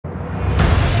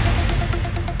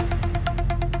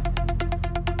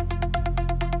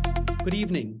Good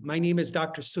evening. My name is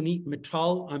Dr. Suneet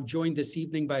Mittal. I'm joined this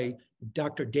evening by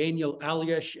Dr. Daniel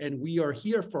Alyesh, and we are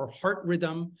here for Heart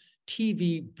Rhythm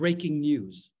TV breaking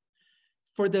news.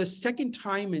 For the second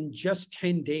time in just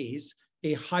 10 days,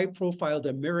 a high-profile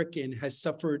American has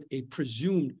suffered a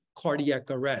presumed cardiac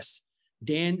arrest.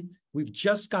 Dan, we've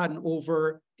just gotten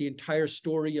over the entire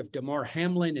story of Damar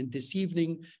Hamlin, and this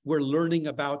evening we're learning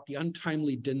about the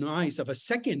untimely demise of a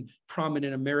second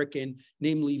prominent American,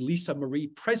 namely Lisa Marie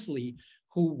Presley,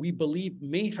 who we believe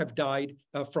may have died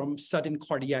from sudden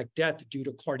cardiac death due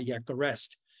to cardiac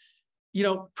arrest. You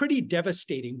know, pretty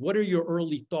devastating. What are your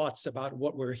early thoughts about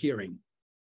what we're hearing?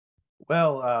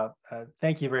 Well,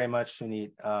 thank you very much,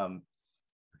 Suneet.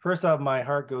 First off, my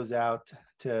heart goes out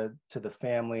to the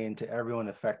family and to everyone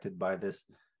affected by this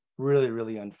really,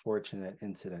 really unfortunate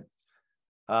incident.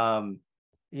 I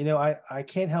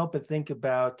can't help but think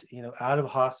about, out of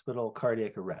hospital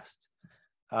cardiac arrest,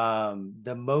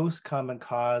 the most common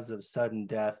cause of sudden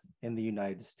death in the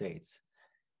United States.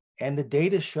 And the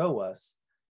data show us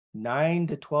 9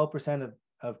 to 12%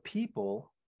 of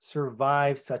people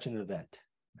survive such an event.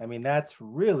 I mean, that's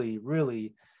really,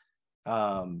 really,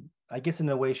 I guess in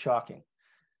a way, shocking.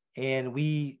 And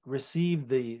we received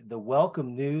the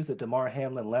welcome news that Damar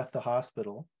Hamlin left the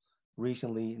hospital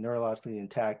recently, neurologically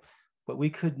intact, but we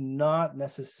cannot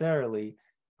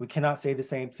say the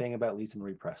same thing about Lisa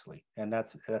Marie Presley. And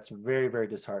that's very, very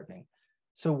disheartening.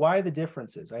 So why the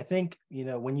differences? I think,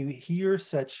 when you hear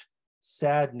such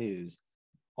sad news,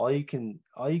 all you can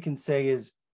say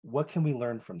is, what can we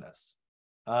learn from this?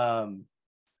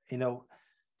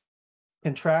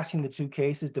 Contrasting the two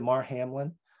cases, Damar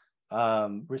Hamlin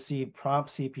received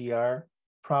prompt CPR,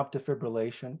 prompt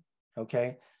defibrillation,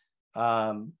 okay?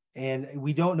 And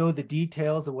we don't know the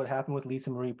details of what happened with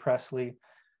Lisa Marie Presley,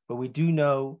 but we do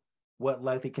know what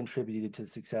likely contributed to the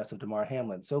success of Damar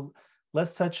Hamlin. So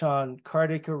let's touch on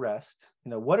cardiac arrest.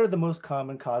 What are the most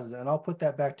common causes? And I'll put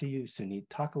that back to you, Suneet.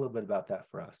 Talk a little bit about that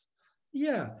for us.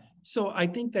 Yeah, so I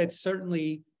think that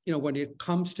certainly, when it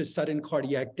comes to sudden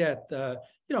cardiac death,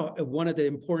 one of the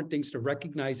important things to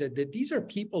recognize is that these are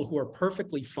people who are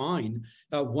perfectly fine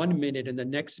 1 minute and the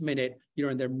next minute,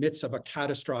 in their midst of a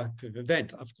catastrophic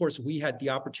event. Of course, we had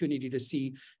the opportunity to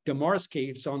see Damar's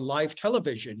case on live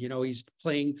television. He's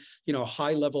playing,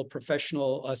 high-level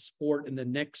professional sport, and the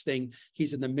next thing,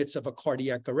 he's in the midst of a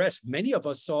cardiac arrest. Many of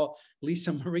us saw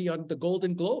Lisa Marie on the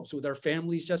Golden Globes with our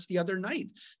families just the other night.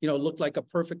 Looked like a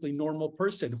perfectly normal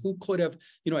person. Who could have,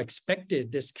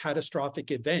 expected this catastrophic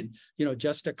event,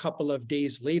 just a couple of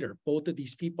days later? Both of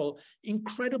these people,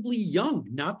 incredibly young,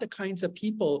 not the kinds of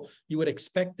people you would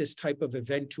expect this type of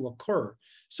event to occur.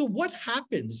 So what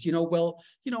happens?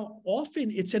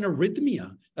 Often it's an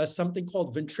arrhythmia, something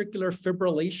called ventricular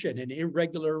fibrillation, an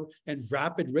irregular and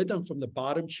rapid rhythm from the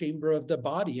bottom chamber of the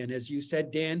body. And as you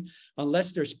said, Dan,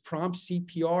 unless there's prompt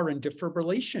CPR and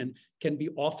defibrillation, can be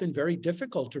often very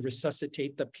difficult to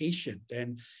resuscitate the patient.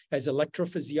 And as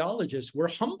electrophysiologists, we're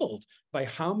humbled by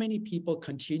how many people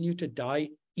continue to die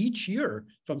each year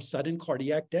from sudden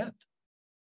cardiac death.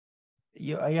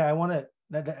 Yeah, I want to,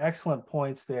 the excellent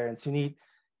points there. And Suneet,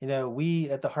 we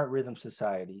at the Heart Rhythm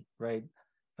Society, right,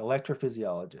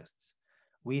 electrophysiologists,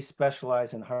 we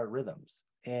specialize in heart rhythms.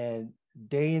 And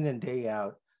day in and day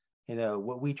out,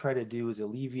 what we try to do is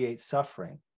alleviate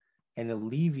suffering and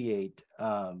alleviate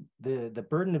the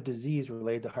burden of disease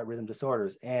related to heart rhythm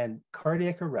disorders. And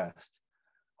cardiac arrest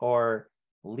or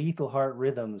lethal heart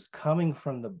rhythms coming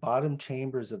from the bottom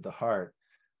chambers of the heart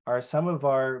are some of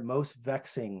our most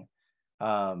vexing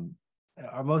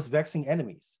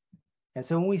enemies. And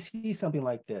so when we see something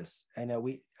like this,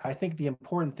 I think the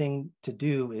important thing to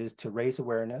do is to raise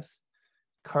awareness.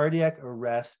 Cardiac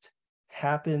arrest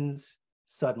happens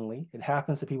suddenly. It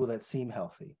happens to people that seem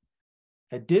healthy.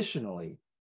 Additionally,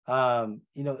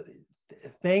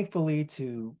 thankfully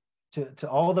to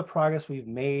all the progress we've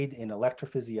made in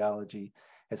electrophysiology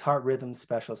as heart rhythm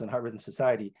specialists and Heart Rhythm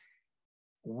Society,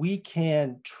 we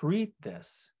can treat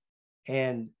this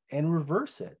and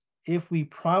reverse it if we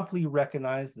promptly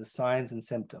recognize the signs and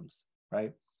symptoms,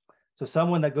 right? So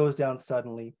someone that goes down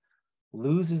suddenly,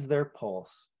 loses their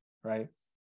pulse, right,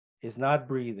 is not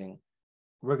breathing,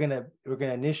 we're gonna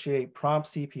initiate prompt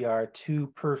CPR to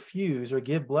perfuse or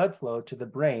give blood flow to the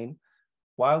brain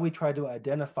while we try to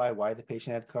identify why the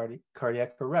patient had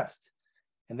cardiac arrest.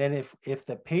 And then if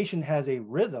the patient has a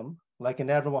rhythm, like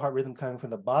an abnormal heart rhythm coming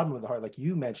from the bottom of the heart, like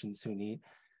you mentioned, Suneet,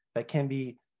 that can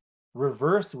be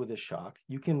reversed with a shock,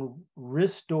 you can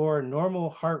restore normal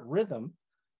heart rhythm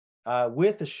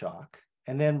with a shock,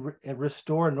 and then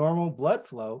restore normal blood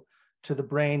flow to the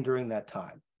brain during that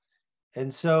time.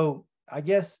 And so I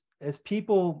guess as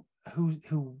people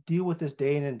who deal with this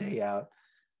day in and day out.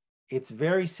 It's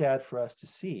very sad for us to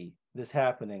see this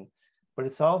happening, but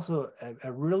it's also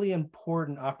a really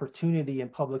important opportunity in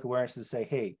public awareness to say,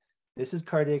 hey, this is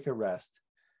cardiac arrest,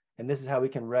 and this is how we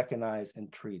can recognize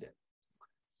and treat it.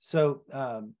 So,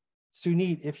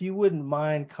 Suneet, if you wouldn't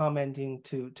mind commenting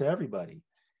to everybody,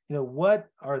 what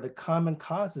are the common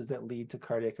causes that lead to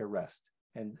cardiac arrest?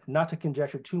 And not to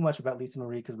conjecture too much about Lisa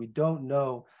Marie, because we don't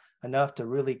know enough to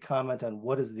really comment on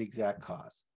what is the exact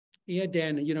cause. Yeah,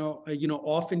 Dan,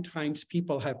 oftentimes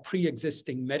people have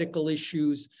pre-existing medical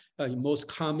issues, most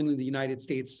commonly in the United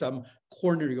States, some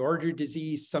coronary artery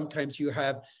disease. Sometimes you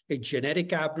have a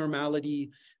genetic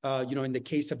abnormality. In the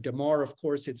case of Damar, of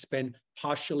course, it's been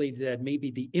postulated that maybe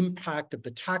the impact of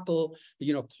the tackle,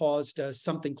 caused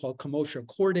something called commotion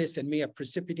cordis and may have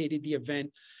precipitated the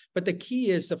event. But the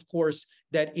key is, of course,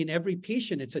 that in every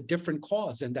patient, it's a different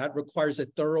cause, and that requires a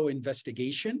thorough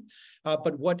investigation.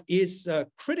 But what is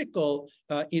critical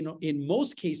in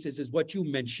most cases is what you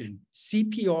mentioned: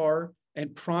 CPR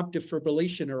and prompt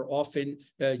defibrillation are often,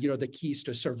 the keys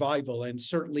to survival. And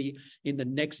certainly in the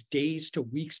next days to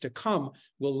weeks to come,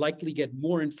 we'll likely get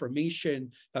more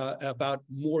information about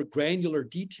more granular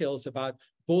details about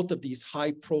both of these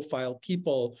high-profile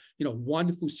people,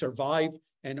 one who survived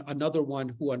and another one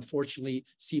who unfortunately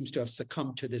seems to have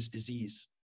succumbed to this disease.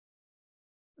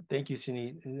 Thank you,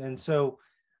 Suneet. And so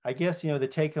I guess, the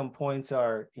take-home points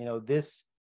are,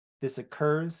 this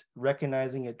occurs,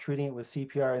 recognizing it, treating it with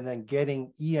CPR, and then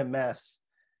getting EMS,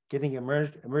 getting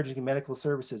emergency medical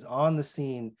services on the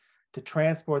scene to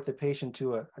transport the person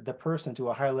to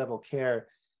a high level care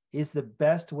is the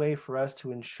best way for us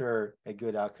to ensure a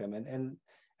good outcome. And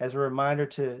as a reminder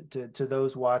to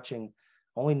those watching,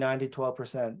 only 9 to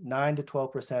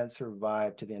 12%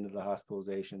 survive to the end of the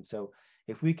hospitalization. So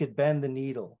if we could bend the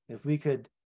needle, if we could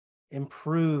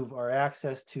improve our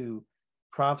access to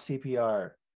prompt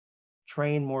CPR,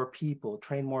 train more people,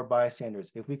 train more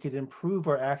bystanders, if we could improve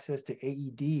our access to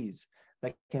AEDs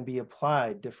that can be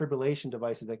applied, defibrillation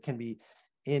devices that can be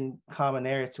in common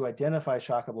areas to identify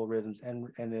shockable rhythms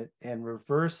and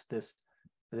reverse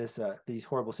these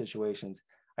horrible situations,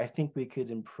 I think we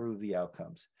could improve the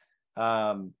outcomes.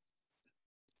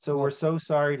 So we're so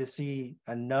sorry to see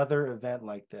another event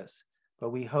like this, but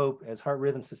we hope as Heart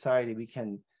Rhythm Society, we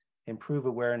can improve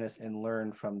awareness and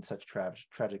learn from such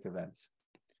tragic events.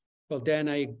 Well, Dan,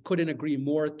 I couldn't agree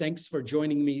more. Thanks for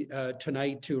joining me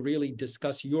tonight to really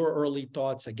discuss your early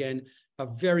thoughts. Again, a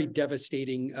very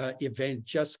devastating event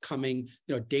just coming,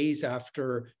 days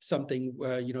after something,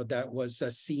 that was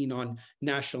seen on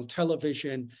national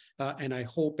television. And I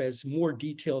hope as more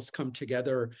details come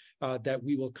together that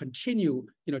we will continue,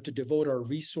 to devote our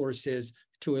resources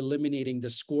to eliminating the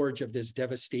scourge of this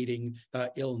devastating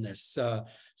illness.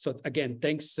 So again,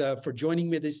 thanks for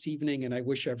joining me this evening, and I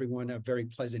wish everyone a very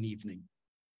pleasant evening.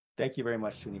 Thank you very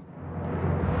much, Suneet.